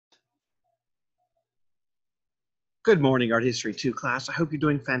Good morning, Art History 2 class. I hope you're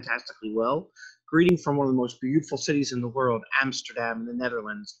doing fantastically well. Greeting from one of the most beautiful cities in the world, Amsterdam in the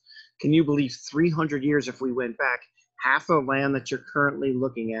Netherlands. Can you believe 300 years if we went back, half the land that you're currently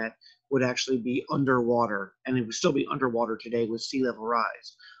looking at would actually be underwater, and it would still be underwater today with sea level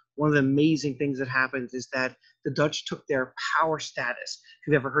rise. One of the amazing things that happens is that the Dutch took their power status. If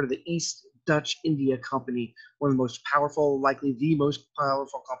you've ever heard of the East Dutch India Company, one of the most powerful, likely the most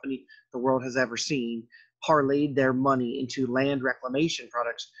powerful company the world has ever seen, parlayed their money into land reclamation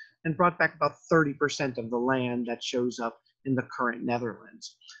products and brought back about 30% of the land that shows up in the current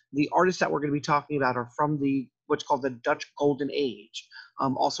Netherlands. The artists that we're going to be talking about are from the what's called the Dutch Golden Age,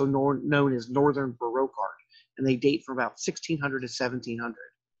 also known as Northern Baroque art, and they date from about 1600 to 1700.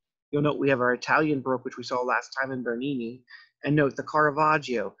 You'll note we have our Italian Baroque, which we saw last time in Bernini, and note the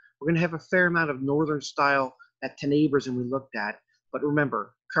Caravaggio. We're going to have a fair amount of Northern style at Tenebris, we looked at, but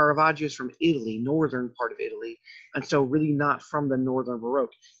remember, Caravaggio is from Italy, northern part of Italy, and so really not from the Northern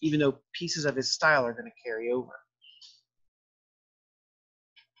Baroque, even though pieces of his style are going to carry over.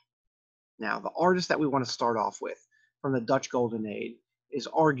 Now, the artist that we want to start off with from the Dutch Golden Age is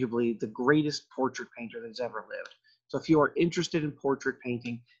arguably the greatest portrait painter that's ever lived. So if you are interested in portrait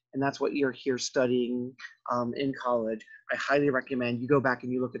painting, and that's what you're here studying in college, I highly recommend you go back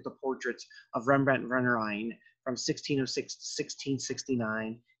and you look at the portraits of Rembrandt Vermeer from 1606 to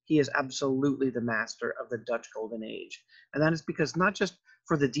 1669. He is absolutely the master of the Dutch Golden Age. And that is because not just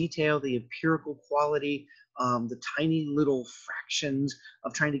for the detail, the empirical quality, the tiny little fractions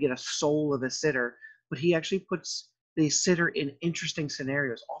of trying to get a soul of a sitter, but he actually puts the sitter in interesting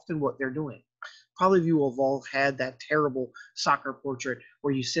scenarios, often what they're doing. Probably you have all had that terrible soccer portrait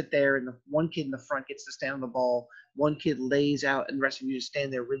where you sit there and the one kid in the front gets to stand on the ball, one kid lays out and the rest of you just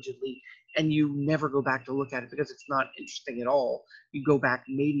stand there rigidly, and you never go back to look at it because it's not interesting at all. You go back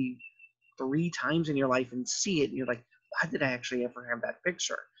maybe 3 times in your life and see it, and you're like, why did I actually ever have that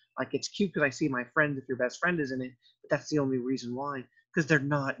picture? Like, it's cute because I see my friend if your best friend is in it, but that's the only reason why, because they're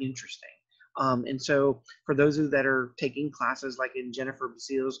not interesting. And so for those of you that are taking classes like in Jennifer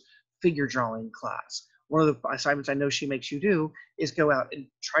Basile's figure drawing class, one of the assignments I know she makes you do is go out and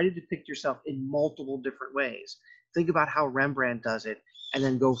try to depict yourself in multiple different ways. Think about how Rembrandt does it and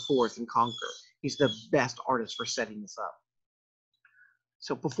then go forth and conquer. He's the best artist for setting this up.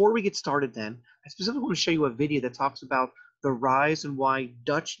 So before we get started then, I specifically want to show you a video that talks about the rise and why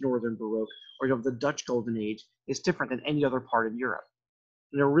Dutch Northern Baroque, or the Dutch Golden Age, is different than any other part of Europe.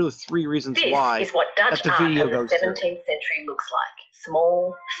 And there are really 3 reasons why. This is what Dutch art of the 17th century looks like.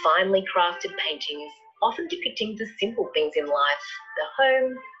 Small, finely crafted paintings, often depicting the simple things in life, the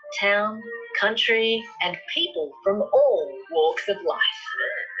home, town, country, and people from all walks of life.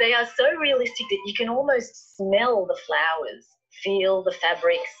 They are so realistic that you can almost smell the flowers, feel the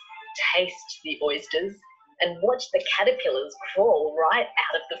fabrics, taste the oysters, and watch the caterpillars crawl right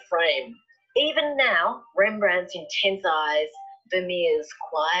out of the frame. Even now, Rembrandt's intense eyes, Vermeer's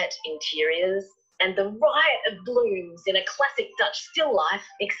quiet interiors, and the riot of blooms in a classic Dutch still life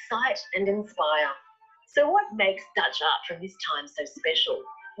excite and inspire. So what makes Dutch art from this time so special?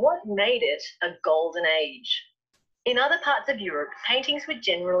 What made it a golden age? In other parts of Europe, paintings were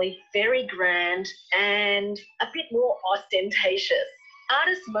generally very grand and a bit more ostentatious.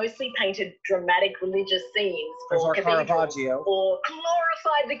 Artists mostly painted dramatic religious scenes for cathedrals or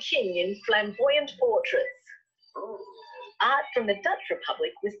glorified the king in flamboyant portraits. Art from the Dutch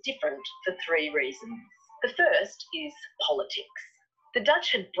Republic was different for 3 reasons. The first is politics. The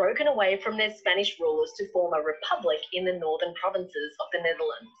Dutch had broken away from their Spanish rulers to form a republic in the northern provinces of the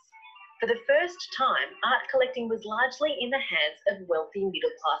Netherlands. For the first time, art collecting was largely in the hands of wealthy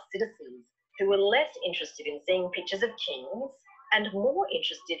middle-class citizens who were less interested in seeing pictures of kings and more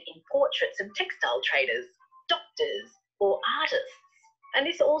interested in portraits of textile traders, doctors, or artists. And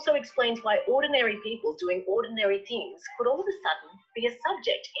this also explains why ordinary people doing ordinary things could all of a sudden be a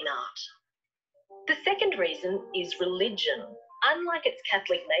subject in art. The second reason is religion. Unlike its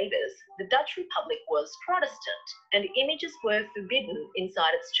Catholic neighbours, the Dutch Republic was Protestant, and images were forbidden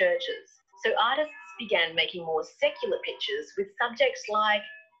inside its churches. So artists began making more secular pictures with subjects like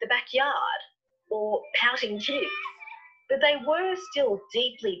the backyard or pouting kids. But they were still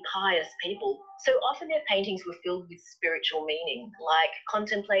deeply pious people, so often their paintings were filled with spiritual meaning, like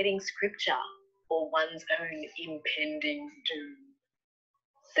contemplating scripture or one's own impending doom.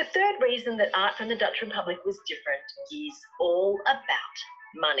 The third reason that art from the Dutch Republic was different is all about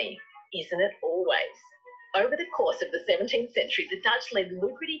money, isn't it always? Over the course of the 17th century, the Dutch led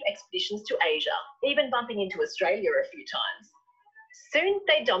lucrative expeditions to Asia, even bumping into Australia a few times. Soon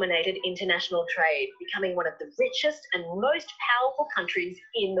they dominated international trade, becoming one of the richest and most powerful countries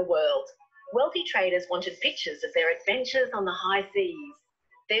in the world. Wealthy traders wanted pictures of their adventures on the high seas,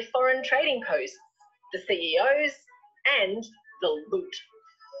 their foreign trading posts, the CEOs, and the loot.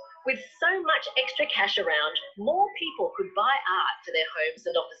 With so much extra cash around, more people could buy art for their homes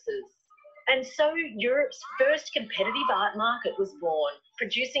and offices. And so Europe's first competitive art market was born,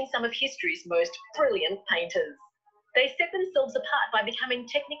 producing some of history's most brilliant painters. They set themselves apart by becoming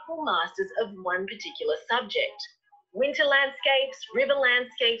technical masters of one particular subject. Winter landscapes, river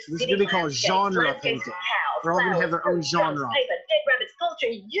landscapes, This is city going to be called landscapes, genre landscapes painting. of cows, They're all going to have flowers, their own fruit, drums, genre. paper, dead rabbits,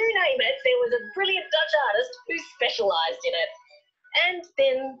 poultry, you name it. There was a brilliant Dutch artist who specialised in it. And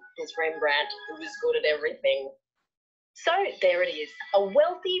then there's Rembrandt, who was good at everything. So there it is, a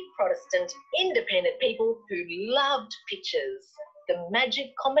wealthy Protestant, independent people who loved pictures. The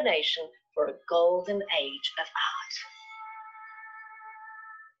magic combination for a golden age of art.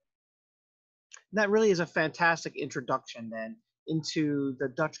 That really is a fantastic introduction then into the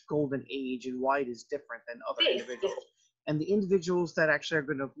Dutch Golden Age and why it is different than other individuals. And the individuals that actually are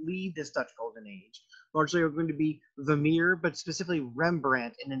going to lead this Dutch Golden Age largely are going to be Vermeer, but specifically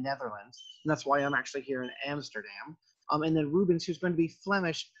Rembrandt in the Netherlands. And that's why I'm actually here in Amsterdam. And then Rubens, who's going to be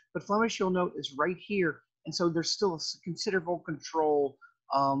Flemish. But Flemish, you'll note, is right here. And so there's still a considerable control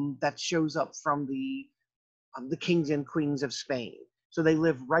that shows up from the kings and queens of Spain. So they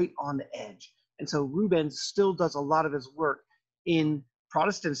live right on the edge. And so Rubens still does a lot of his work in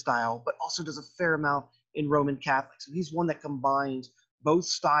Protestant style, but also does a fair amount in Roman Catholic. So he's one that combines both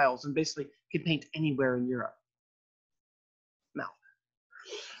styles and basically can paint anywhere in Europe. Now,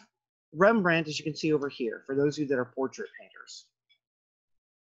 Rembrandt, as you can see over here, for those of you that are portrait painters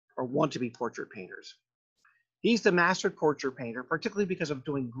or want to be portrait painters, he's the master portrait painter, particularly because of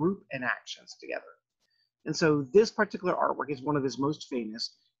doing group and actions together. And so this particular artwork is one of his most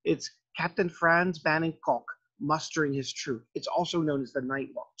famous. It's Captain Frans Banning Kolk mustering his troop. It's also known as the Night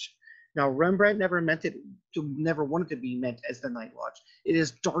Watch. Now, Rembrandt never wanted to be meant as the Night Watch. It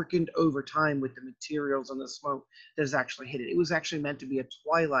is darkened over time with the materials and the smoke that has actually hit it. It was actually meant to be a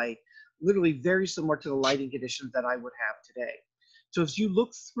twilight, literally very similar to the lighting conditions that I would have today. So if you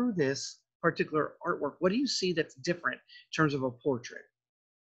look through this particular artwork, what do you see that's different in terms of a portrait?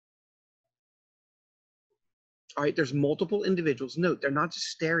 All right, there's multiple individuals. Note, they're not just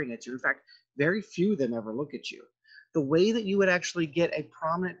staring at you. In fact, very few of them ever look at you. The way that you would actually get a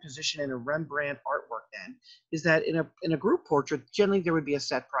prominent position in a Rembrandt artwork then is that in a group portrait, generally there would be a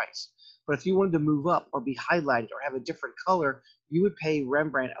set price. But if you wanted to move up or be highlighted or have a different color, you would pay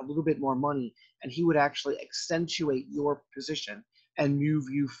Rembrandt a little bit more money, and he would actually accentuate your position and move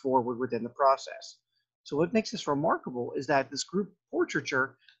you forward within the process. So what makes this remarkable is that this group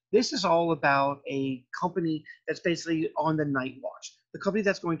portraiture, this is all about a company that's basically on the night watch, the company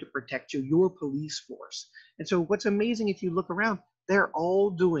that's going to protect you, your police force. And so what's amazing, if you look around, they're all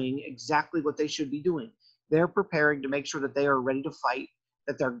doing exactly what they should be doing. They're preparing to make sure that they are ready to fight,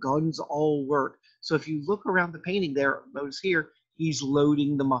 that their guns all work. So if you look around the painting there, notice here, he's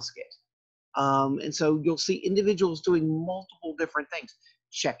loading the musket. And so you'll see individuals doing multiple different things,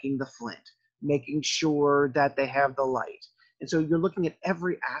 checking the flint, making sure that they have the light. And so you're looking at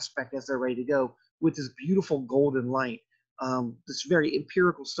every aspect as they're ready to go with this beautiful golden light, this very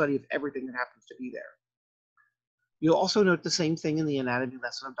empirical study of everything that happens to be there. You'll also note the same thing in the anatomy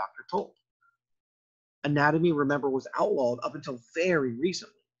lesson of Dr. Tolp. Anatomy, remember, was outlawed up until very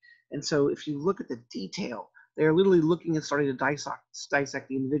recently. And so if you look at the detail, they're literally looking and starting to dissect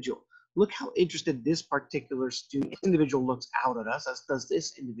the individual. Look how interested this particular individual looks out at us, as does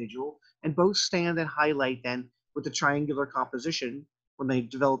this individual, and both stand and highlight then with the triangular composition when they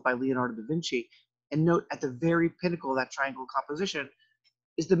developed by Leonardo da Vinci. And note at the very pinnacle of that triangular composition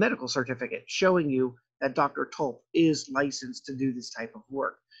is the medical certificate showing you that Dr. Tolp is licensed to do this type of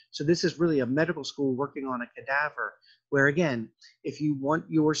work. So this is really a medical school working on a cadaver where, again, if you want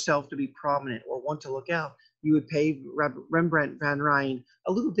yourself to be prominent or want to look out, you would pay Rembrandt van Rijn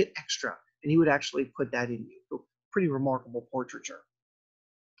a little bit extra, and he would actually put that in you. So pretty remarkable portraiture.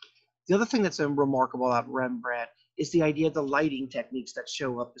 The other thing that's remarkable about Rembrandt is the idea of the lighting techniques that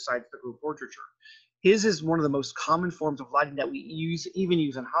show up besides the group portraiture. His is one of the most common forms of lighting that we even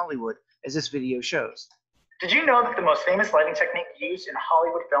use in Hollywood, as this video shows. Did you know that the most famous lighting technique used in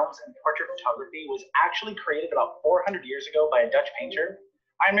Hollywood films and portrait photography was actually created about 400 years ago by a Dutch painter?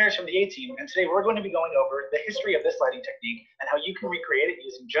 I'm Maris from the A-Team, and today we're going to be going over the history of this lighting technique and how you can recreate it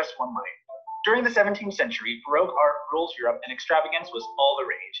using just one light. During the 17th century, Baroque art ruled Europe and extravagance was all the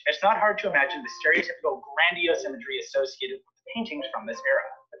rage. It's not hard to imagine the stereotypical grandiose imagery associated with the paintings from this era.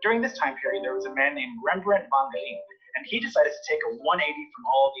 But during this time period, there was a man named Rembrandt van Rijn, and he decided to take a 180 from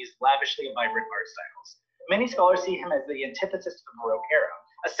all of these lavishly vibrant art styles. Many scholars see him as the antithesis to the Baroque era,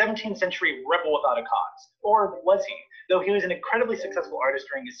 a 17th century rebel without a cause. Or was he? Though he was an incredibly successful artist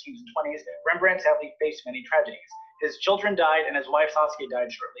during his teens and 20s, Rembrandt sadly faced many tragedies. His children died, and his wife Saskia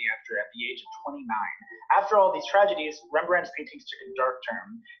died shortly after at the age of 29. After all these tragedies, Rembrandt's paintings took a dark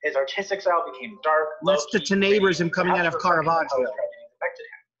turn. His artistic style became dark. That's the neighbors him coming out of Caravaggio.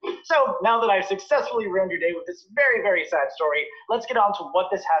 So now that I've successfully ruined your day with this very, very sad story, let's get on to what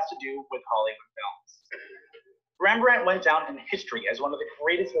this has to do with Hollywood films. Rembrandt went down in history as one of the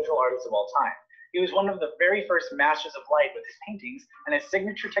greatest visual artists of all time. He was one of the very first masters of light with his paintings, and his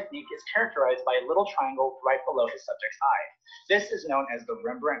signature technique is characterized by a little triangle right below his subject's eye. This is known as the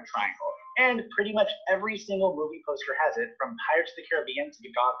Rembrandt triangle, and pretty much every single movie poster has it, from Pirates of the Caribbean to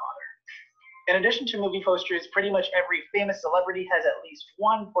The Godfather. In addition to movie posters, pretty much every famous celebrity has at least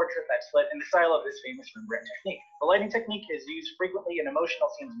one portrait that's lit in the style of this famous Rembrandt technique. The lighting technique is used frequently in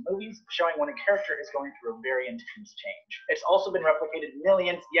emotional scenes in movies, showing when a character is going through a very intense change. It's also been replicated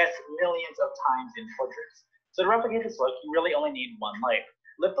millions, yes, millions of times in portraits. So to replicate this look, you really only need one light.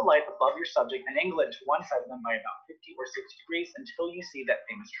 Lift the light above your subject and angle it to one side of them by about 50 or 60 degrees until you see that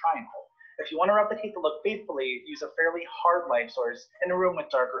famous triangle. If you want to replicate the look faithfully, use a fairly hard light source in a room with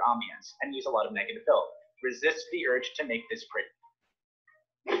darker ambience, and use a lot of negative fill. Resist the urge to make this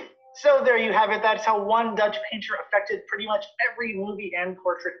pretty. So there you have it. That's how one Dutch painter affected pretty much every movie and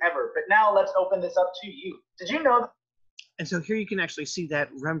portrait ever. But now let's open this up to you. Did you know that? And so here you can actually see that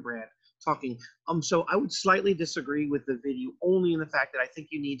Rembrandt talking. So I would slightly disagree with the video, only in the fact that I think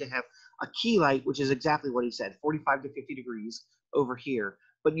you need to have a key light, which is exactly what he said, 45 to 50 degrees over here.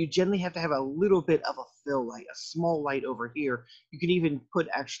 But you generally have to have a little bit of a fill light, a small light over here. You can even put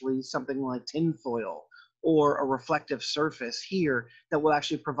actually something like tinfoil or a reflective surface here that will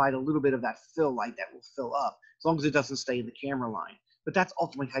actually provide a little bit of that fill light that will fill up, as long as it doesn't stay in the camera line. But that's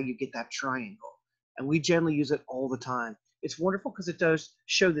ultimately how you get that triangle. And we generally use it all the time. It's wonderful because it does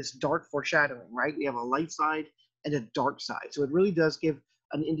show this dark foreshadowing, right? We have a light side and a dark side. So it really does give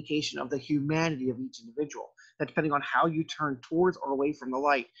an indication of the humanity of each individual. That depending on how you turn towards or away from the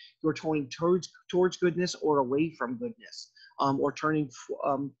light, you're turning towards goodness or away from goodness, or turning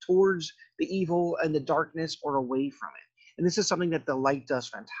towards the evil and the darkness or away from it. And this is something that the light does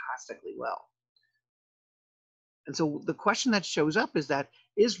fantastically well. And so the question that shows up is that,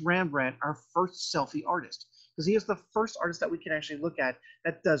 is Rembrandt our first selfie artist? Because he is the first artist that we can actually look at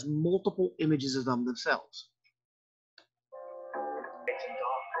that does multiple images of them themselves.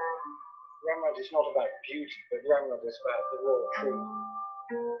 Rembrandt is not about beauty, but Rembrandt is about the raw truth.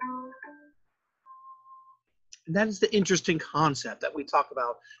 And that is the interesting concept that we talk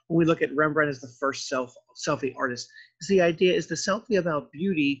about when we look at Rembrandt as the first selfie artist. Is the idea, is the selfie about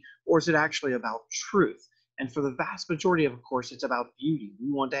beauty, or is it actually about truth? And for the vast majority of course, it's about beauty.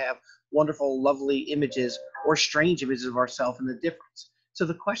 We want to have wonderful, lovely images or strange images of ourselves and the difference. So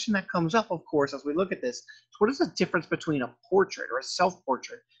the question that comes up, of course, as we look at this, is what is the difference between a portrait or a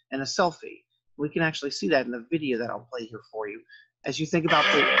self-portrait and a selfie? We can actually see that in the video that I'll play here for you. As you think about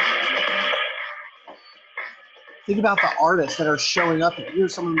the artists that are showing up.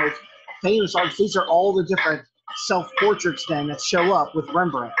 Here's some of the most famous artists. These are all the different self-portraits then that show up with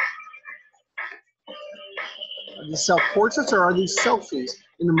Rembrandt. Are these self-portraits or are these selfies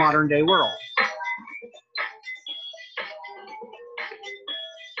in the modern day world?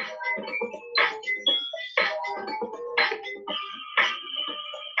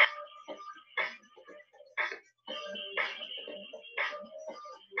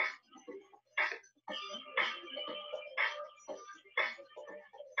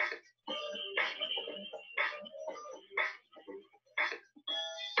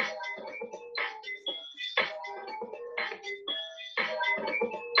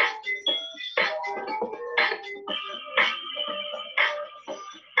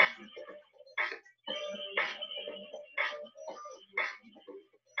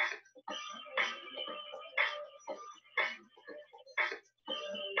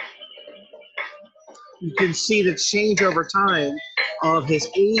 You can see the change over time of his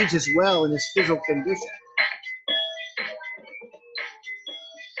age as well and his physical condition.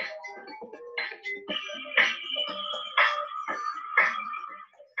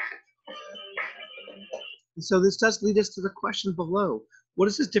 And so this does lead us to the question below. What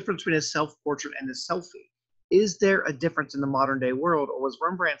is the difference between a self-portrait and a selfie? Is there a difference in the modern day world, or was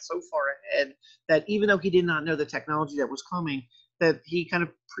Rembrandt so far ahead that even though he did not know the technology that was coming, that he kind of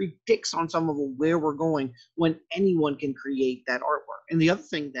predicts on some of where we're going when anyone can create that artwork? And the other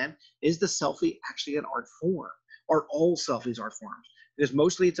thing then, is the selfie actually an art form? Are all selfies art forms? Because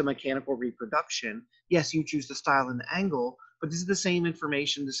mostly it's a mechanical reproduction. Yes, you choose the style and the angle, but this is the same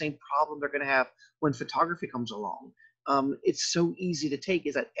information, the same problem they're going to have when photography comes along. it's so easy to take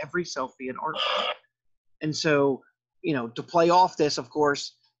is that every selfie an art form. And so, you know, to play off this, of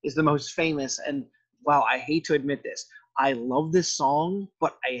course, is the most famous. And wow, I hate to admit this. I love this song,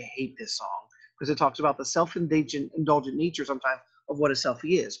 but I hate this song because it talks about the self-indulgent nature sometimes of what a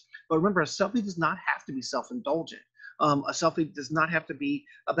selfie is. But remember, a selfie does not have to be self-indulgent. A selfie does not have to be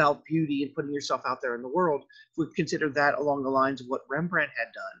about beauty and putting yourself out there in the world. If we consider that along the lines of what Rembrandt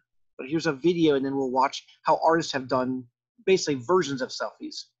had done. But here's a video, and then we'll watch how artists have done basically versions of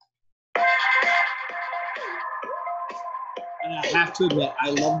selfies. And I have to admit,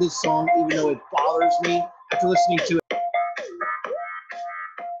 I love this song, even though it bothers me after listening to it.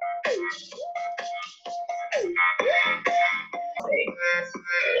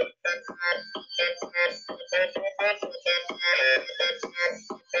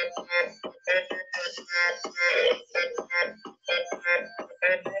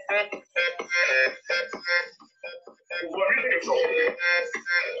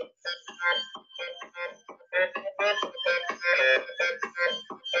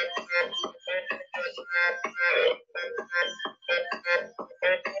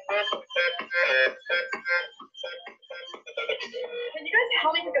 Can you guys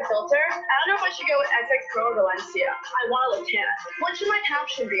help me pick a filter? I don't know if I should go with XX Pro or Valencia. I want to look tan. What should my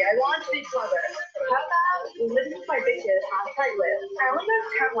caption be? I want it to be clever. How about living with my bitches, hashtag live. I only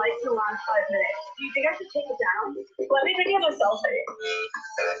got 10 likes in the last 5 minutes. Do you think I should take it down? Let me take another selfie.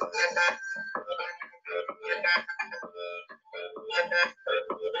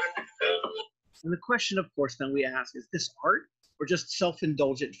 And the question, of course, then we ask, is this art or just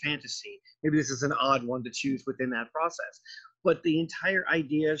self-indulgent fantasy? Maybe this is an odd one to choose within that process. But the entire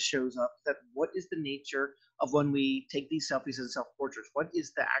idea shows up that what is the nature of when we take these selfies as self-portraits? What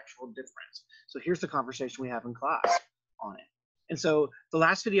is the actual difference? So here's the conversation we have in class on it. And so the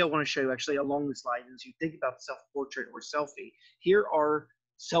last video I want to show you actually along this line is you think about self-portrait or selfie. Here are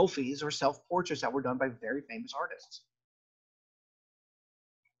selfies or self-portraits that were done by very famous artists.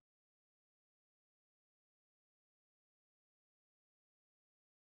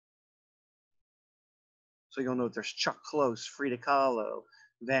 So you'll note there's Chuck Close, Frida Kahlo,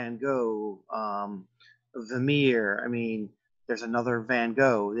 Van Gogh, Vermeer. I mean, there's another Van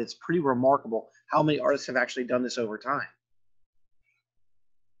Gogh. It's pretty remarkable how many artists have actually done this over time.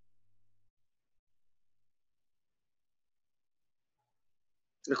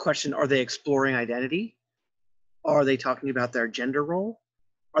 The question, are they exploring identity? Are they talking about their gender role?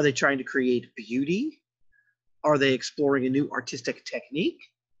 Are they trying to create beauty? Are they exploring a new artistic technique?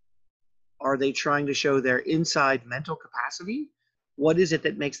 Are they trying to show their inside mental capacity? What is it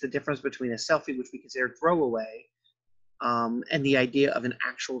that makes the difference between a selfie, which we consider throwaway, and the idea of an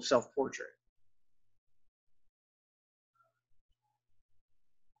actual self-portrait?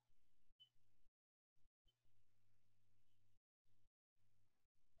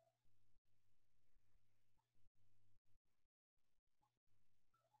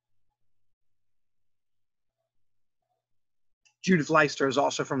 Judith Leister is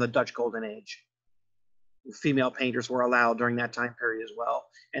also from the Dutch Golden Age. Female painters were allowed during that time period as well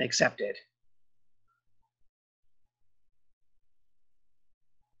and accepted.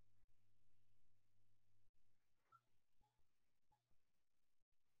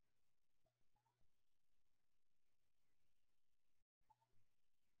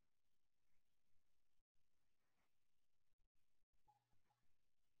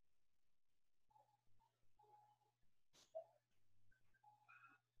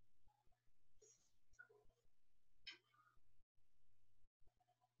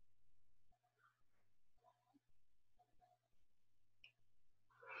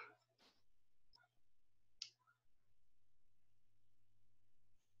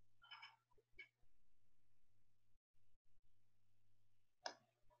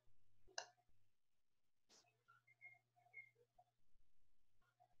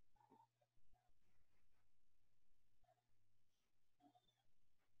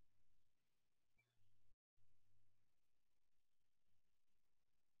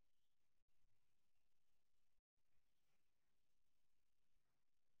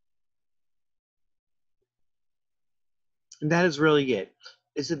 And that is really it.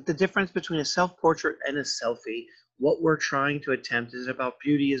 Is it the difference between a self-portrait and a selfie? What we're trying to attempt is about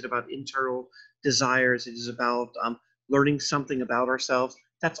beauty, is about internal desires, it is about learning something about ourselves.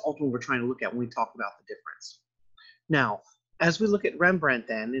 That's ultimately what we're trying to look at when we talk about the difference. Now, as we look at Rembrandt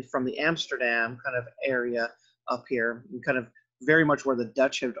then, from the Amsterdam kind of area up here, and kind of very much where the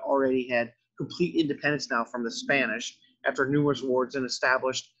Dutch had already had complete independence now from the Spanish, after numerous wars and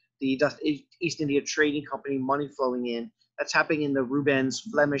established the East India Trading Company, money flowing in. That's happening in the Rubens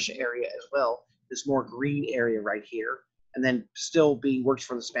Flemish area as well. this more green area right here, and then still works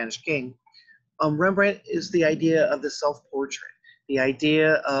for the Spanish king. Rembrandt is the idea of the self-portrait, the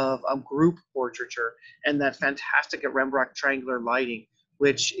idea of group portraiture, and that fantastic at Rembrandt triangular lighting,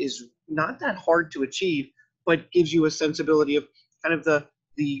 which is not that hard to achieve, but gives you a sensibility of kind of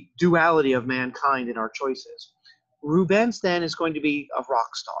the duality of mankind in our choices. Rubens then is going to be a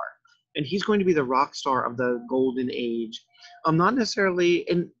rock star, and he's going to be the rock star of the golden age, not necessarily,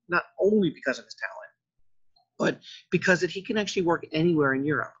 and not only because of his talent, but because he can actually work anywhere in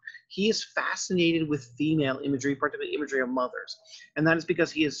Europe. He is fascinated with female imagery, particularly imagery of mothers. And that is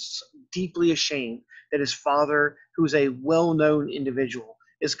because he is deeply ashamed that his father, who is a well-known individual,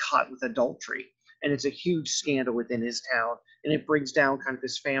 is caught with adultery. And it's a huge scandal within his town, and it brings down kind of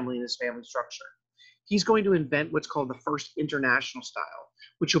his family and his family structure. He's going to invent what's called the first international style,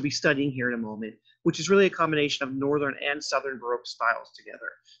 which you'll be studying here in a moment, which is really a combination of Northern and Southern Baroque styles together.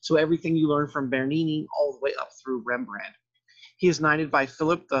 So everything you learn from Bernini all the way up through Rembrandt. He is knighted by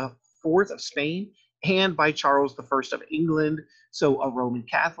Philip IV of Spain and by Charles I of England, so a Roman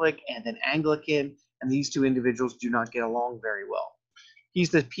Catholic and an Anglican, and these two individuals do not get along very well. He's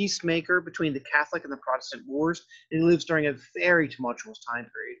the peacemaker between the Catholic and the Protestant wars, and he lives during a very tumultuous time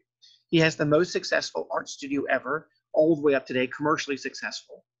period. He has the most successful art studio ever, all the way up to today, commercially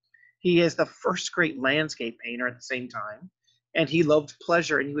successful. He is the first great landscape painter at the same time, and he loved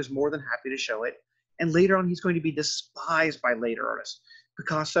pleasure, and he was more than happy to show it. And later on, he's going to be despised by later artists.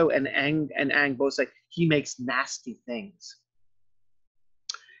 Picasso and Ang both say he makes nasty things.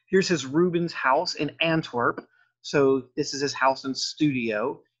 Here's his Rubens house in Antwerp. So this is his house and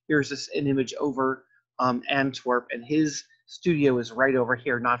studio. Here's an image over Antwerp, and his studio is right over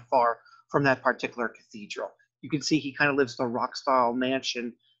here, not far from that particular cathedral. You can see he kind of lives the rock style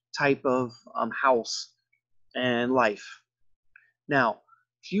mansion type of house and life. Now,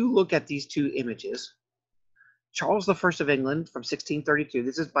 if you look at these two images, Charles I of England from 1632,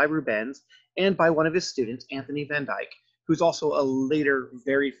 this is by Rubens, and by one of his students, Anthony van Dyck, who's also a later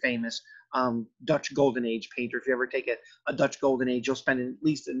very famous Dutch Golden Age painter. If you ever take a Dutch Golden Age, you'll spend at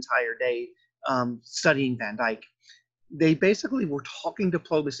least an entire day studying Van Dyck. They basically were talking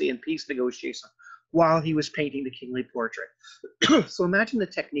diplomacy and peace negotiation while he was painting the kingly portrait. So imagine the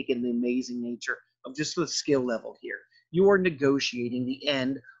technique and the amazing nature of just the skill level here. You are negotiating the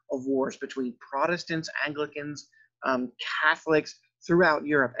end of wars between Protestants, Anglicans, Catholics throughout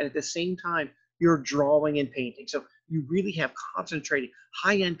Europe, and at the same time, you're drawing and painting. So you really have concentrated,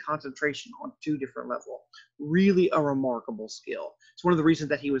 high-end concentration on two different levels. Really a remarkable skill. It's one of the reasons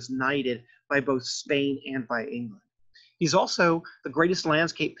that he was knighted by both Spain and by England. He's also the greatest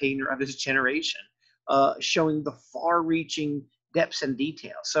landscape painter of his generation, showing the far-reaching depths and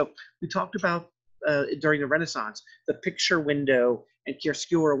details. So we talked about during the Renaissance, the picture window and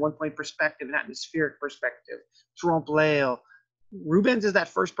chiaroscuro, one-point perspective, and atmospheric perspective, trompe-l'oeil. Rubens is that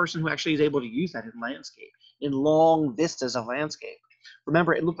first person who actually is able to use that in landscape, in long vistas of landscape.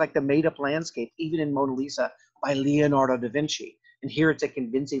 Remember, it looked like the made-up landscape, even in Mona Lisa by Leonardo da Vinci. And here it's a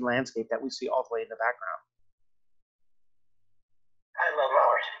convincing landscape that we see all the way in the background. I love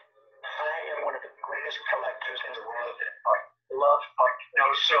art. I am one of the greatest collectors in the world of art. Love art.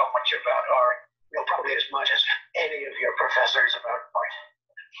 Know so much about art. Know probably as much as any of your professors about art.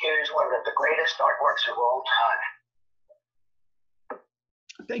 Here's one of the greatest artworks of all time.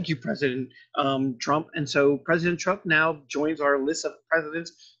 Thank you, President Trump. And so President Trump now joins our list of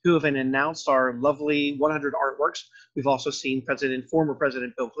presidents who have announced our lovely 100 artworks. We've also seen former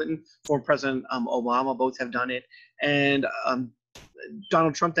President Bill Clinton, former President Obama, both have done it. And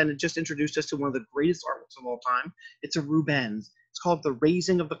Donald Trump then just introduced us to one of the greatest artworks of all time. It's a Rubens. It's called The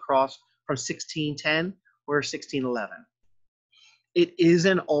Raising of the Cross from 1610 or 1611. It is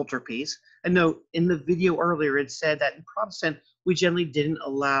an altarpiece. And note, in the video earlier, it said that in Protestant, we generally didn't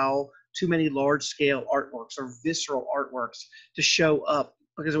allow too many large-scale artworks or visceral artworks to show up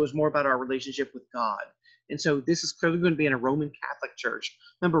because it was more about our relationship with God. And so this is clearly going to be in a Roman Catholic church.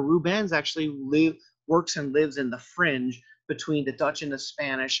 Remember, Rubens actually works and lives in the fringe between the Dutch and the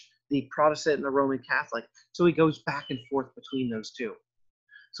Spanish, the Protestant and the Roman Catholic. So he goes back and forth between those two.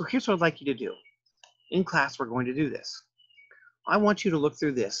 So here's what I'd like you to do. In class, we're going to do this. I want you to look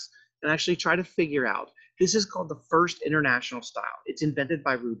through this and actually try to figure out. This is called the first international style. It's invented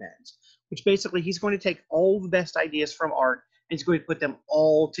by Rubens, which basically he's going to take all the best ideas from art and he's going to put them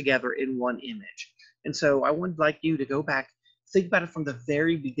all together in one image. And so I would like you to go back, think about it from the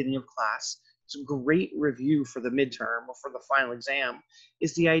very beginning of class. It's a great review for the midterm or for the final exam.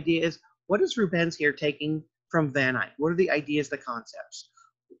 The idea is, what is Rubens here taking from Van Eyck? What are the ideas, the concepts?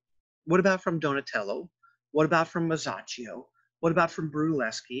 What about from Donatello? What about from Masaccio? What about from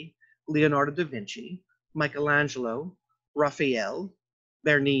Brunelleschi? Leonardo da Vinci, Michelangelo, Raphael,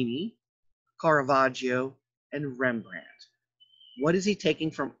 Bernini, Caravaggio, and Rembrandt. What is he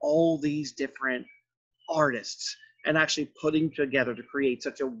taking from all these different artists and actually putting together to create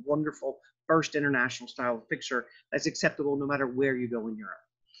such a wonderful first international style of picture that's acceptable no matter where you go in Europe?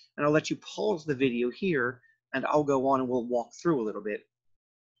 And I'll let you pause the video here and I'll go on and we'll walk through a little bit.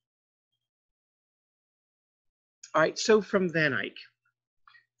 All right, so from Van Eyck.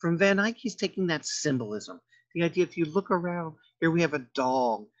 From Van Eyck, he's taking that symbolism. The idea, if you look around, here we have a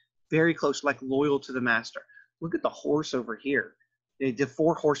dog, very close, like loyal to the master. Look at the horse over here. The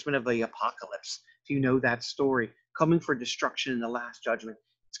four horsemen of the apocalypse, if you know that story, coming for destruction in the last judgment.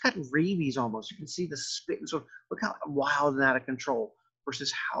 It's got rabies almost. You can see the spit. And so look how wild and out of control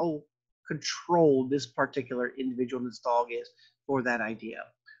versus how controlled this particular individual, this dog is for that idea.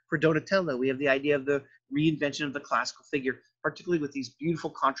 For Donatello, we have the idea of the reinvention of the classical figure, particularly with these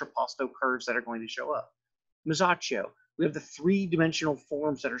beautiful contrapposto curves that are going to show up. Masaccio, we have the three-dimensional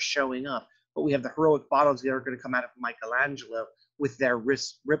forms that are showing up, but we have the heroic bodies that are going to come out of Michelangelo with their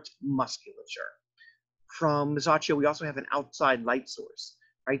ripped musculature. From Masaccio, we also have an outside light source,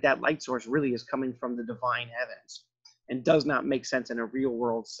 right? That light source really is coming from the divine heavens and does not make sense in a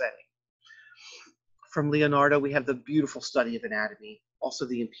real-world setting. From Leonardo, we have the beautiful study of anatomy, also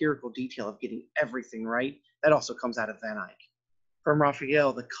the empirical detail of getting everything right. That also comes out of Van Eyck. From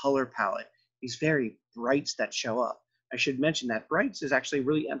Raphael, the color palette, these very brights that show up. I should mention that brights is actually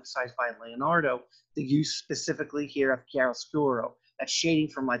really emphasized by Leonardo, the use specifically here of chiaroscuro, that shading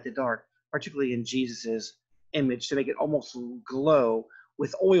from light to dark, particularly in Jesus's image to make it almost glow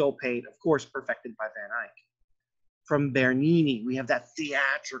with oil paint, of course, perfected by Van Eyck. From Bernini, we have that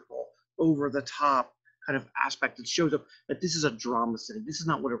theatrical, over the top kind of aspect that shows up that this is a drama setting. This is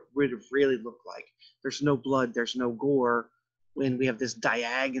not what it would have really looked like. There's no blood, there's no gore, when we have this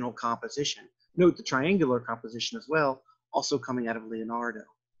diagonal composition. Note the triangular composition as well, also coming out of Leonardo.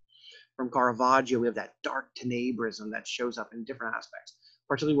 From Caravaggio, we have that dark tenebrism that shows up in different aspects,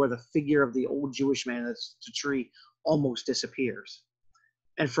 particularly where the figure of the old Jewish man that's the tree almost disappears.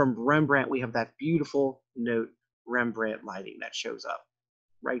 And from Rembrandt, we have that beautiful note Rembrandt lighting that shows up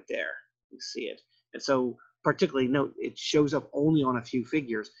right there. You see it. And so particularly note, it shows up only on a few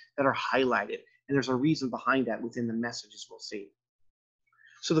figures that are highlighted. And there's a reason behind that within the messages we'll see.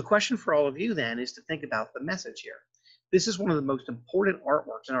 So the question for all of you then is to think about the message here. This is one of the most important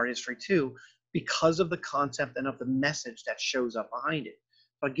artworks in art history too, because of the concept and of the message that shows up behind it.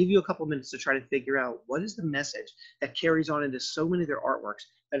 I'll give you a couple minutes to try to figure out what is the message that carries on into so many of their artworks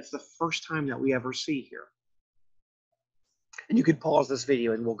that it's the first time that we ever see here. And you could pause this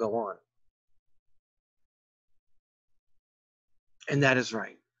video and we'll go on. And that is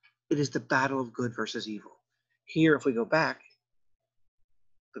right. It is the battle of good versus evil. Here, if we go back,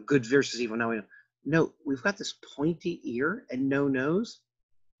 the good versus evil. Now, note, we've got this pointy ear and no nose.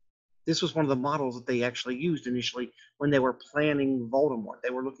 This was one of the models that they actually used initially when they were planning Voldemort. They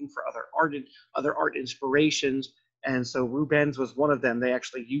were looking for other art inspirations. And so Rubens was one of them. They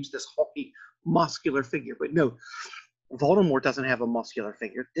actually used this hulky, muscular figure. But no, Voldemort doesn't have a muscular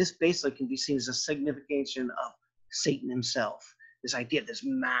figure. This basically can be seen as a signification of Satan himself. This idea of this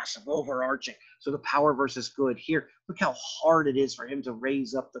massive overarching. So the power versus good here. Look how hard it is for him to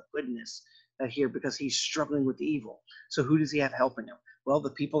raise up the goodness here because he's struggling with the evil. So who does he have helping him? Well,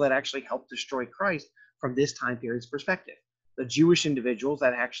 the people that actually helped destroy Christ from this time period's perspective. The Jewish individuals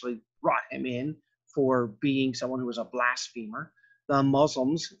that actually brought him in for being someone who was a blasphemer. The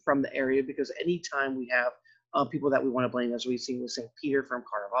Muslims from the area, because anytime we have people that we want to blame, as we've seen with St. Peter from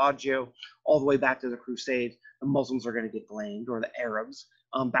Caravaggio, all the way back to the Crusades, the Muslims are going to get blamed, or the Arabs.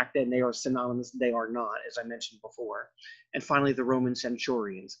 Back then, they are synonymous. They are not, as I mentioned before. And finally, the Roman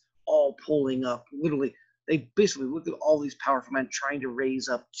centurions, all pulling up. Literally, they basically look at all these powerful men trying to raise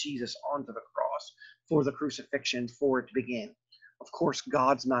up Jesus onto the cross for the crucifixion, for it to begin. Of course,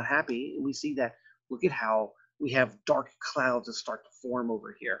 God's not happy. We see that. Look at how we have dark clouds that start to form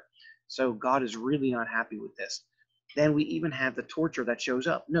over here. So God is really not happy with this. Then we even have the torture that shows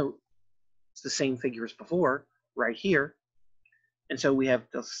up. Note, it's the same figure as before, right here. And so we have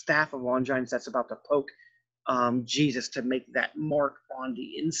the staff of Longinus that's about to poke Jesus to make that mark on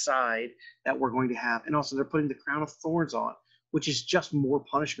the inside that we're going to have. And also they're putting the crown of thorns on, which is just more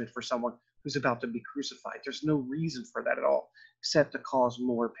punishment for someone who's about to be crucified. There's no reason for that at all, except to cause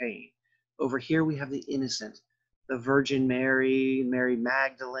more pain. Over here we have the innocent, the Virgin Mary, Mary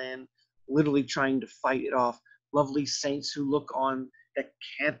Magdalene, literally trying to fight it off. Lovely saints who look on that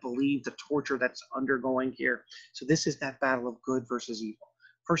can't believe the torture that's undergoing here. So this is that battle of good versus evil.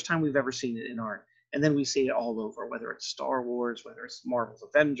 First time we've ever seen it in art. And then we see it all over, whether it's Star Wars, whether it's Marvel's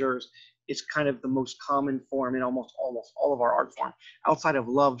Avengers. It's kind of the most common form in almost all of our art form outside of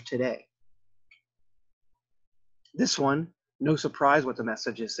love today. This one, no surprise what the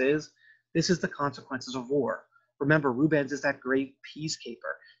message is. This is the consequences of war. Remember, Rubens is that great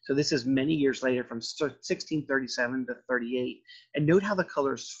peacekeeper. So this is many years later, from 1637 to 38. And note how the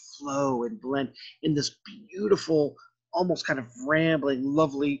colors flow and blend in this beautiful, almost kind of rambling,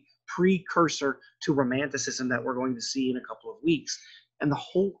 lovely precursor to Romanticism that we're going to see in a couple of weeks. And the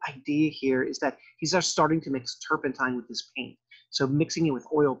whole idea here is that he's just starting to mix turpentine with this paint. So mixing it with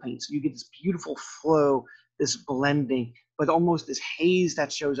oil paint, so you get this beautiful flow, this blending, but almost this haze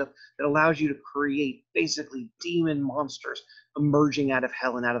that shows up that allows you to create basically demon monsters emerging out of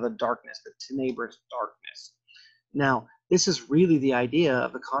hell and out of the darkness, the tenebrous darkness. Now, this is really the idea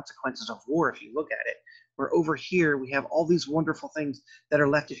of the consequences of war if you look at it, where over here we have all these wonderful things that are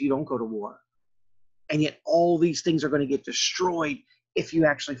left if you don't go to war. And yet all these things are going to get destroyed if you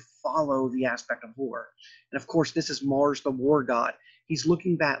actually follow the aspect of war. And of course, this is Mars, the war god. He's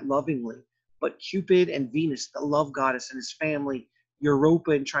looking back lovingly, but Cupid and Venus, the love goddess, and his family,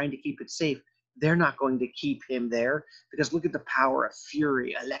 Europa, and trying to keep it safe, they're not going to keep him there, because look at the power of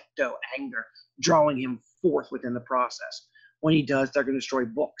fury, alecto, anger, drawing him forth within the process. When he does, they're going to destroy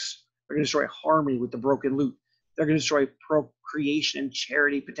books. They're going to destroy harmony with the broken lute. They're going to destroy procreation and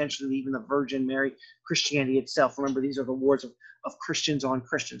charity, potentially even the Virgin Mary, Christianity itself. Remember, these are the wars of Christians on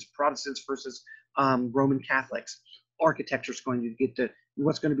Christians, Protestants versus Roman Catholics. Architecture is going to get to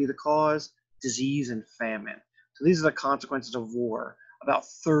what's going to be the cause? Disease and famine. So these are the consequences of war. About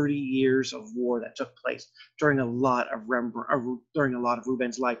 30 years of war that took place during a lot of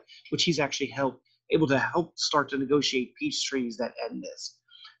Rubens' life, which he's actually able to help start to negotiate peace treaties that end this.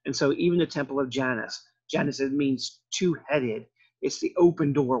 And so even the Temple of Janus, it means two-headed. It's the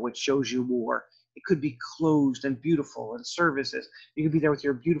open door which shows you war. It could be closed and beautiful and services. You could be there with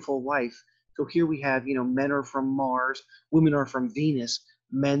your beautiful wife. So here we have, men are from Mars, women are from Venus.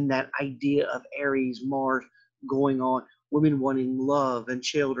 Men, that idea of Aries, Mars going on, women wanting love and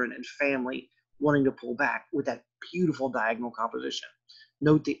children and family, wanting to pull back with that beautiful diagonal composition.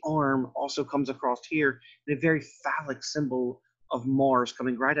 Note the arm also comes across here in a very phallic symbol of Mars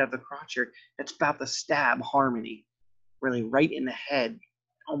coming right out of the crotch here. That's about to stab Harmony, really right in the head,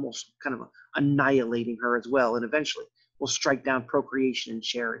 almost kind of annihilating her as well, and eventually will strike down procreation and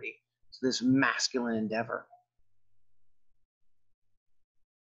charity. So this masculine endeavor.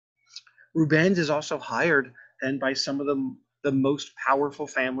 Rubens is also hired then by some of the most powerful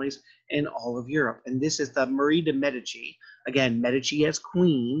families in all of Europe. And this is the Marie de Medici. Again, Medici as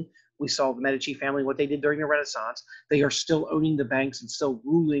queen. We saw the Medici family, what they did during the Renaissance. They are still owning the banks and still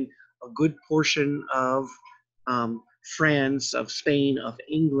ruling a good portion of France, of Spain, of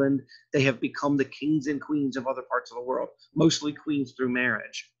England. They have become the kings and queens of other parts of the world, mostly queens through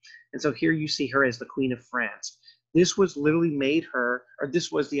marriage. And so here you see her as the Queen of France. This was literally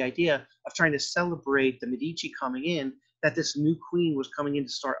this was the idea of trying to celebrate the Medici coming in, that this new queen was coming in to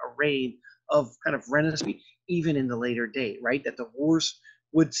start a reign of kind of Renaissance, even in the later date, right? That the wars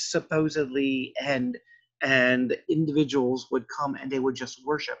would supposedly end and individuals would come and they would just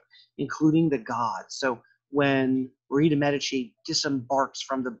worship, including the gods. So when Marie de Medici disembarks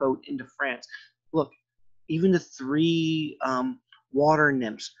from the boat into France, look, even the three water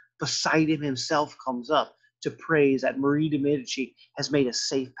nymphs, Poseidon himself comes up to praise that Marie de Medici has made a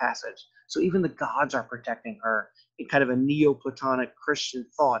safe passage. So even the gods are protecting her in kind of a Neoplatonic Christian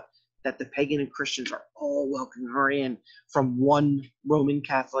thought that the pagan and Christians are all welcoming her in from one Roman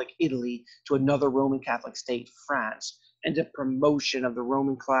Catholic Italy to another Roman Catholic state, France, and the promotion of the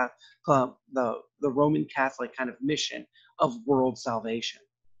Roman Catholic kind of mission of world salvation.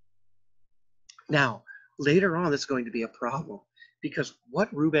 Now, later on, it's going to be a problem, because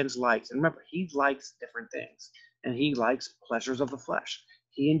what Rubens likes, and remember, he likes different things, and he likes pleasures of the flesh.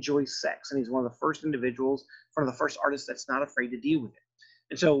 He enjoys sex, and he's one of the first individuals, one of the first artists that's not afraid to deal with it.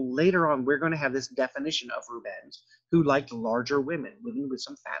 And so later on, we're going to have this definition of Rubens, who liked larger women with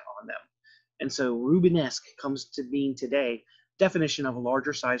some fat on them. And so Rubenesque comes to mean today, definition of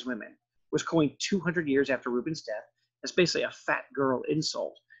larger size women, was coined 200 years after Rubens' death. It's basically a fat girl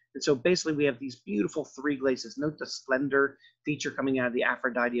insult. And so basically we have these beautiful three glaces. Note the slender feature coming out of the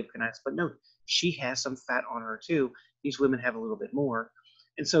Aphrodite of Canalis, but note, she has some fat on her too. These women have a little bit more.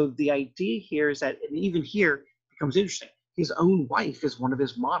 And so the idea here is that, and even here it becomes interesting, his own wife is one of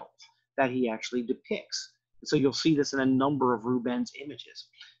his models that he actually depicts. And so you'll see this in a number of Rubens' images.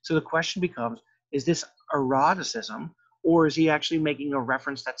 So the question becomes, is this eroticism, or is he actually making a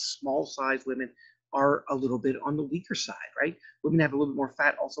reference that small-sized women are a little bit on the weaker side, right? Women have a little bit more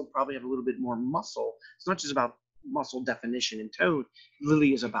fat, also probably have a little bit more muscle. It's not just about muscle definition and tone, it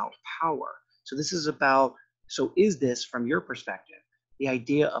really is about power. So this is about, so is this, from your perspective, the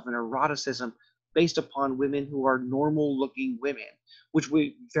idea of an eroticism based upon women who are normal looking women, which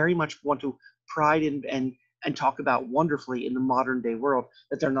we very much want to pride in and talk about wonderfully in the modern day world,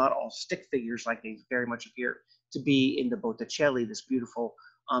 that they're not all stick figures like they very much appear to be in the Botticelli, this beautiful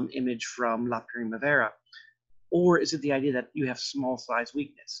image from La Primavera? Or is it the idea that you have small size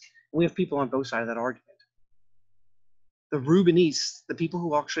weakness? And we have people on both sides of that argument. The Rubenists, the people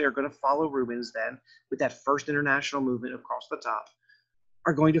who actually are going to follow Rubens then, with that first international movement across the top,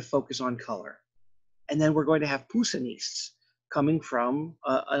 are going to focus on color. And then we're going to have Poussinistes coming from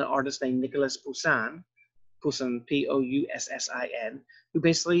an artist named Nicolas Poussin, Poussin, who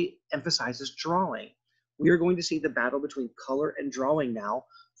basically emphasizes drawing. We are going to see the battle between color and drawing now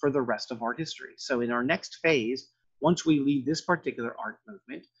for the rest of art history. So in our next phase, once we leave this particular art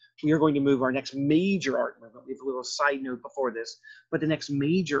movement, we are going to move our next major art movement. We have a little side note before this, but the next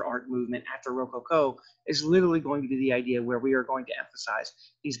major art movement after Rococo is literally going to be the idea where we are going to emphasize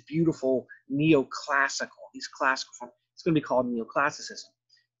these beautiful neoclassical, these classical forms. It's going to be called neoclassicism.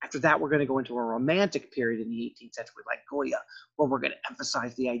 After that, we're going to go into a romantic period in the 18th century like Goya, where we're going to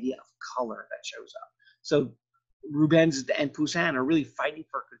emphasize the idea of color that shows up. So Rubens and Poussin are really fighting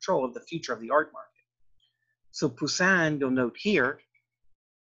for control of the future of the art market. So Poussin, you'll note here,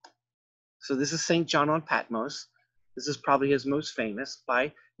 so this is St. John on Patmos. This is probably his most famous,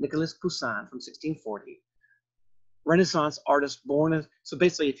 by Nicolas Poussin from 1640. Renaissance artist born as, so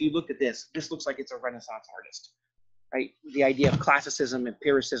basically if you look at this looks like it's a Renaissance artist, right? The idea of classicism,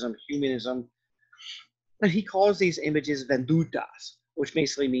 empiricism, humanism. And he calls these images vendutas, which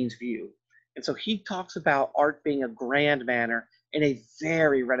basically means view. And so he talks about art being a grand manner in a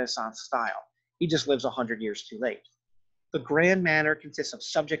very Renaissance style. He just lives 100 years too late. The grand manner consists of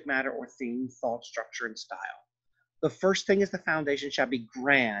subject matter or theme, thought, structure, and style. The first thing is the foundation shall be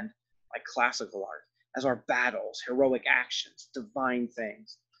grand, like classical art, as are battles, heroic actions, divine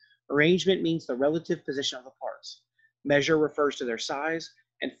things. Arrangement means the relative position of the parts. Measure refers to their size,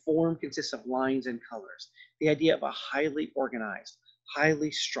 and form consists of lines and colors. The idea of a highly organized,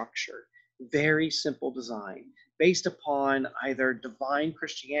 highly structured, very simple design based upon either divine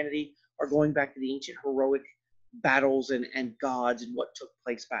Christianity or going back to the ancient heroic battles and gods and what took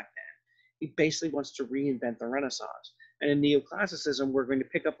place back then. He basically wants to reinvent the Renaissance. And in neoclassicism, we're going to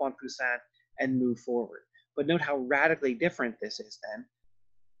pick up on Poussin and move forward. But note how radically different this is then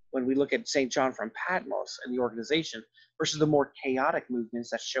when we look at St. John from Patmos and the organization versus the more chaotic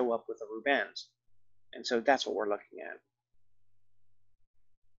movements that show up with the Rubens. And so that's what we're looking at.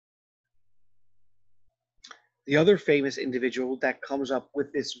 The other famous individual that comes up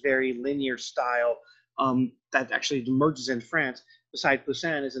with this very linear style that actually emerges in France, beside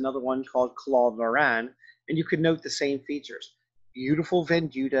Poussin, is another one called Claude Lorrain. And you can note the same features. Beautiful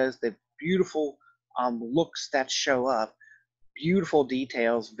vendutas, the beautiful looks that show up, beautiful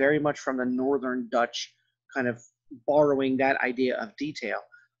details, very much from the Northern Dutch, kind of borrowing that idea of detail.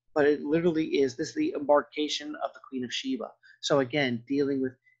 But it literally is, this is the embarkation of the Queen of Sheba. So again, dealing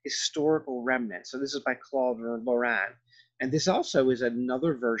with historical remnants. So this is by Claude Lorrain. And this also is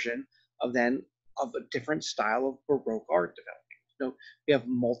another version of then of a different style of Baroque art developing. So we have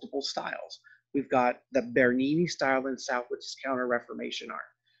multiple styles. We've got the Bernini style in South, which is counter-Reformation art.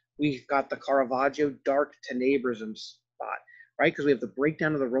 We've got the Caravaggio dark tenebrism spot, right? Because we have the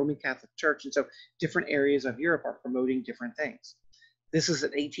breakdown of the Roman Catholic Church. And so different areas of Europe are promoting different things. This is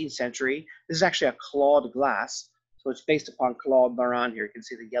an 18th century. This is actually a Claude glass. So it's based upon Claude Lorrain here. You can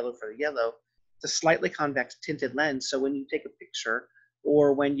see the yellow for the yellow. It's a slightly convex tinted lens. So when you take a picture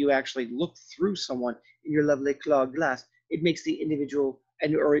or when you actually look through someone in your lovely Claude glass, it makes the individual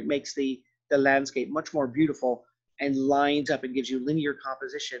or it makes the landscape much more beautiful and lines up and gives you linear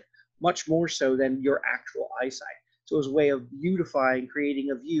composition much more so than your actual eyesight. So it's a way of beautifying,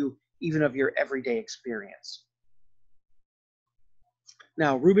 creating a view even of your everyday experience.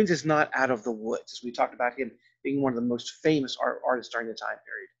 Now, Rubens is not out of the woods, as we talked about him being one of the most famous artists during the time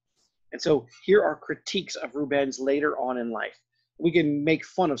period. And so here are critiques of Rubens later on in life. We can make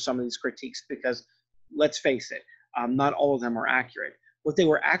fun of some of these critiques because, let's face it, not all of them are accurate. What they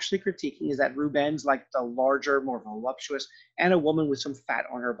were actually critiquing is that Rubens liked the larger, more voluptuous, and a woman with some fat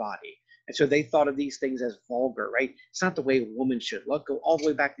on her body. And so they thought of these things as vulgar, right? It's not the way a woman should look. Go all the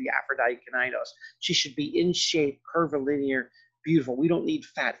way back to the Aphrodite Knidos. She should be in shape, curvilinear, beautiful. We don't need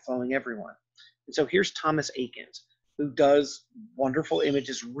fat following everyone. And so here's Thomas Eakins, who does wonderful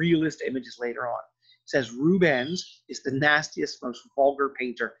images, realist images later on. Says Rubens is the nastiest, most vulgar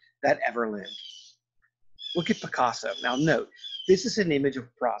painter that ever lived. Look at Picasso. Now note, this is an image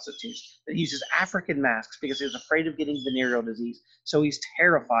of prostitutes that uses African masks because he's afraid of getting venereal disease, so he's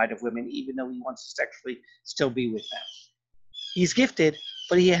terrified of women even though he wants to sexually still be with them. He's gifted,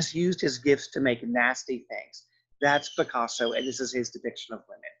 but he has used his gifts to make nasty things. That's Picasso, and this is his depiction of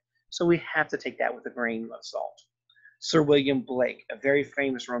women. So we have to take that with a grain of salt. Sir William Blake, a very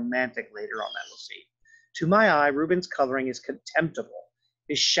famous romantic later on that we'll see. To my eye, Rubens' coloring is contemptible.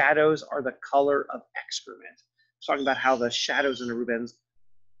 His shadows are the color of excrement. He's talking about how the shadows in the Rubens,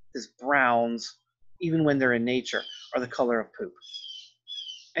 his browns, even when they're in nature, are the color of poop.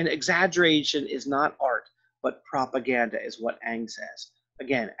 And exaggeration is not art, but propaganda is what Ang says.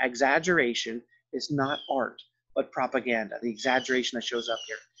 Again, exaggeration is not art, but propaganda, the exaggeration that shows up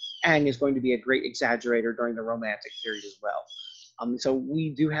here. Ang is going to be a great exaggerator during the Romantic period as well. So we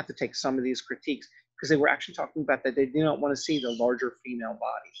do have to take some of these critiques because they were actually talking about that they did not want to see the larger female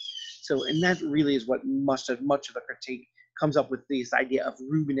body. So, and that really is what much of the critique comes up with this idea of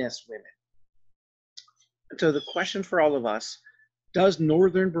Rubenesque women. And so the question for all of us, does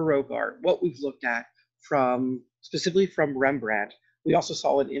Northern Baroque art, what we've looked at specifically from Rembrandt, we also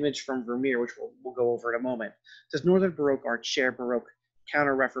saw an image from Vermeer, which we'll go over in a moment. Does Northern Baroque art share Baroque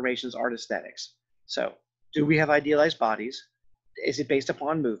Counter-Reformation's art aesthetics? So, do we have idealized bodies? Is it based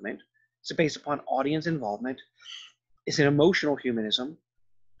upon movement? Is it based upon audience involvement? Is it emotional humanism?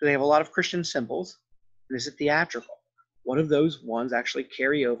 Do they have a lot of Christian symbols? And is it theatrical? What of those ones actually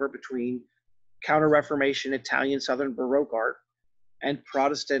carry over between Counter-Reformation Italian Southern Baroque art and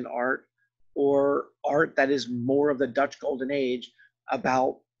Protestant art, or art that is more of the Dutch Golden Age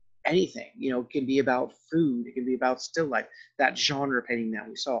about anything? You know, it can be about food, it can be about still life, that genre painting that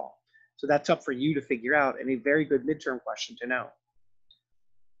we saw. So that's up for you to figure out, and a very good midterm question to know.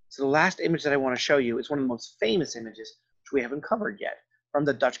 So the last image that I want to show you is one of the most famous images, which we haven't covered yet, from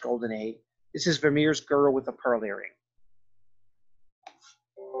the Dutch Golden Age. This is Vermeer's Girl with a Pearl Earring.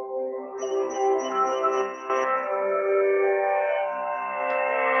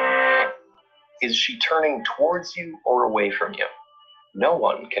 Is she turning towards you or away from you? No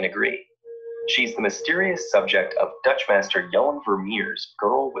one can agree. She's the mysterious subject of Dutch master Johan Vermeer's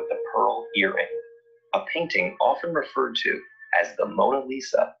Girl with the Pearl Earring, a painting often referred to as the Mona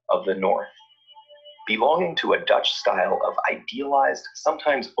Lisa of the North. Belonging to a Dutch style of idealized,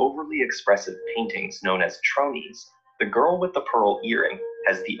 sometimes overly expressive paintings known as tronies, the Girl with the Pearl Earring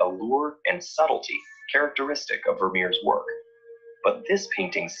has the allure and subtlety characteristic of Vermeer's work. But this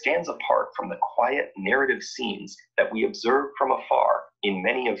painting stands apart from the quiet narrative scenes that we observe from afar in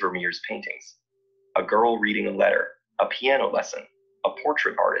many of Vermeer's paintings. A girl reading a letter, a piano lesson, a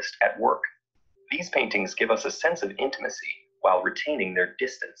portrait artist at work. These paintings give us a sense of intimacy while retaining their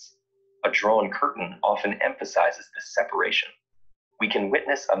distance. A drawn curtain often emphasizes this separation. We can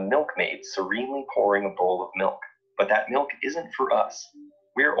witness a milkmaid serenely pouring a bowl of milk, but that milk isn't for us.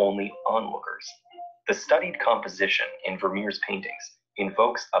 We're only onlookers. The studied composition in Vermeer's paintings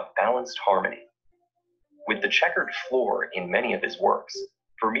invokes a balanced harmony. With the checkered floor in many of his works,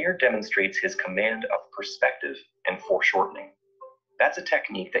 Vermeer demonstrates his command of perspective and foreshortening. That's a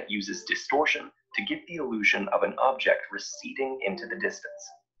technique that uses distortion to give the illusion of an object receding into the distance.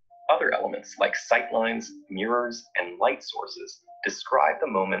 Other elements like sightlines, mirrors, and light sources describe the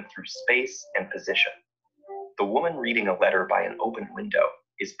moment through space and position. The woman reading a letter by an open window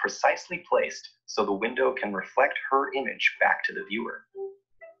is precisely placed so the window can reflect her image back to the viewer.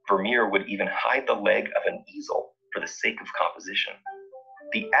 Vermeer would even hide the leg of an easel for the sake of composition.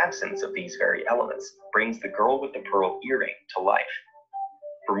 The absence of these very elements brings the Girl with the Pearl Earring to life.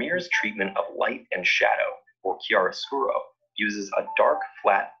 Vermeer's treatment of light and shadow, or chiaroscuro, uses a dark,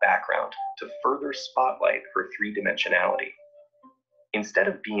 flat background to further spotlight her three-dimensionality. Instead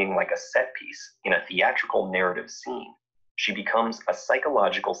of being like a set piece in a theatrical narrative scene, she becomes a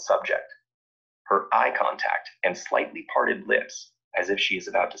psychological subject. Her eye contact and slightly parted lips, as if she is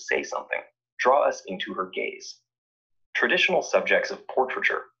about to say something, draw us into her gaze. Traditional subjects of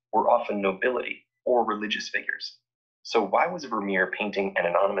portraiture were often nobility or religious figures. So why was Vermeer painting an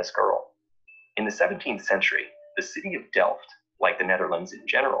anonymous girl? In the 17th century, the city of Delft, like the Netherlands in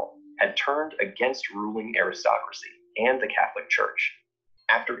general, had turned against ruling aristocracy and the Catholic Church.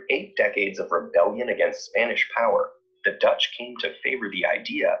 After 8 decades of rebellion against Spanish power, the Dutch came to favor the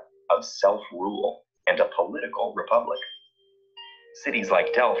idea of self-rule and a political republic. Cities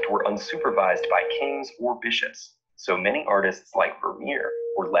like Delft were unsupervised by kings or bishops, so many artists like Vermeer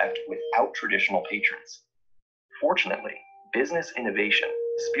were left without traditional patrons. Fortunately, business innovation,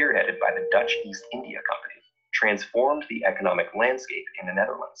 spearheaded by the Dutch East India Company, transformed the economic landscape in the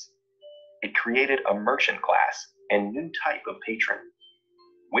Netherlands. It created a merchant class and new type of patron.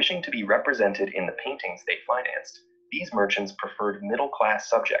 Wishing to be represented in the paintings they financed, these merchants preferred middle-class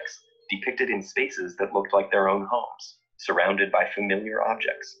subjects, depicted in spaces that looked like their own homes, surrounded by familiar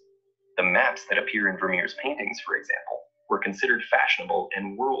objects. The maps that appear in Vermeer's paintings, for example, were considered fashionable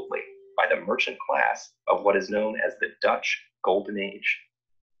and worldly by the merchant class of what is known as the Dutch Golden Age.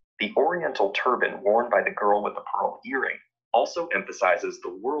 The oriental turban worn by the girl with the pearl earring also emphasizes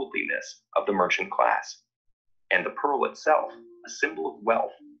the worldliness of the merchant class. And the pearl itself, a symbol of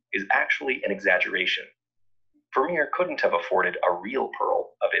wealth, is actually an exaggeration. Vermeer couldn't have afforded a real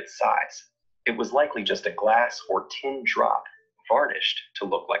pearl of its size. It was likely just a glass or tin drop varnished to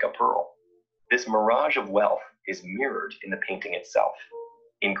look like a pearl. This mirage of wealth is mirrored in the painting itself.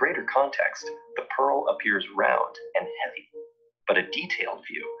 In greater context, the pearl appears round and heavy, but a detailed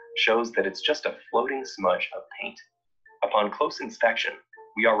view shows that it's just a floating smudge of paint. Upon close inspection,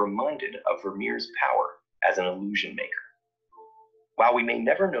 we are reminded of Vermeer's power as an illusion maker. While we may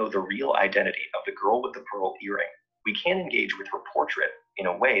never know the real identity of the girl with the pearl earring, we can engage with her portrait in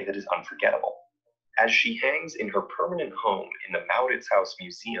a way that is unforgettable. As she hangs in her permanent home in the Mauritshuis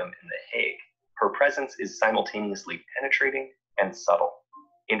Museum in The Hague, her presence is simultaneously penetrating and subtle.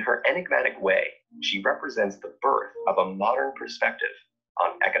 In her enigmatic way, she represents the birth of a modern perspective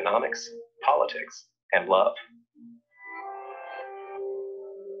on economics, politics, and love.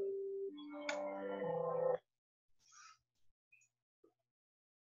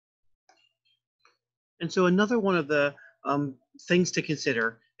 And so another one of the things to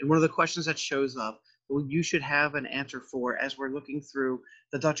consider, and one of the questions that shows up, you should have an answer for as we're looking through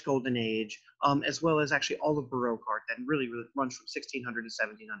the Dutch Golden Age, as well as actually all of Baroque art that really runs from 1600 to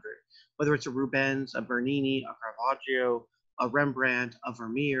 1700. Whether it's a Rubens, a Bernini, a Caravaggio, a Rembrandt, a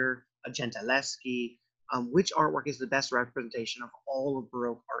Vermeer, a Gentileschi, which artwork is the best representation of all of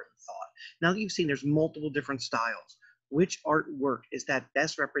Baroque art and thought? Now that you've seen there's multiple different styles, which artwork is that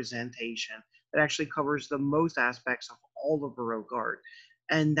best representation that actually covers the most aspects of all of Baroque art?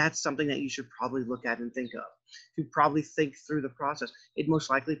 And that's something that you should probably look at and think of. If you probably think through the process, it most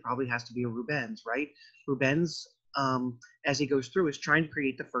likely probably has to be a Rubens, right? Rubens, as he goes through, is trying to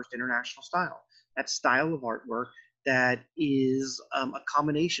create the first international style. That style of artwork that is a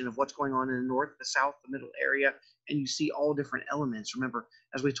combination of what's going on in the north, the south, the middle area, and you see all different elements. Remember,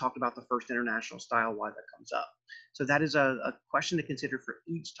 as we talked about the first international style, why that comes up. So that is a question to consider for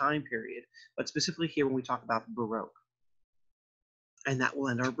each time period, but specifically here when we talk about Baroque. And that will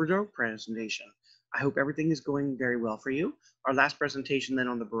end our Baroque presentation. I hope everything is going very well for you. Our last presentation then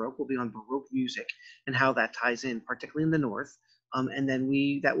on the Baroque will be on Baroque music and how that ties in, particularly in the north. And then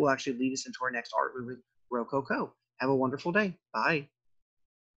that will actually lead us into our next art movement, Rococo. Have a wonderful day. Bye.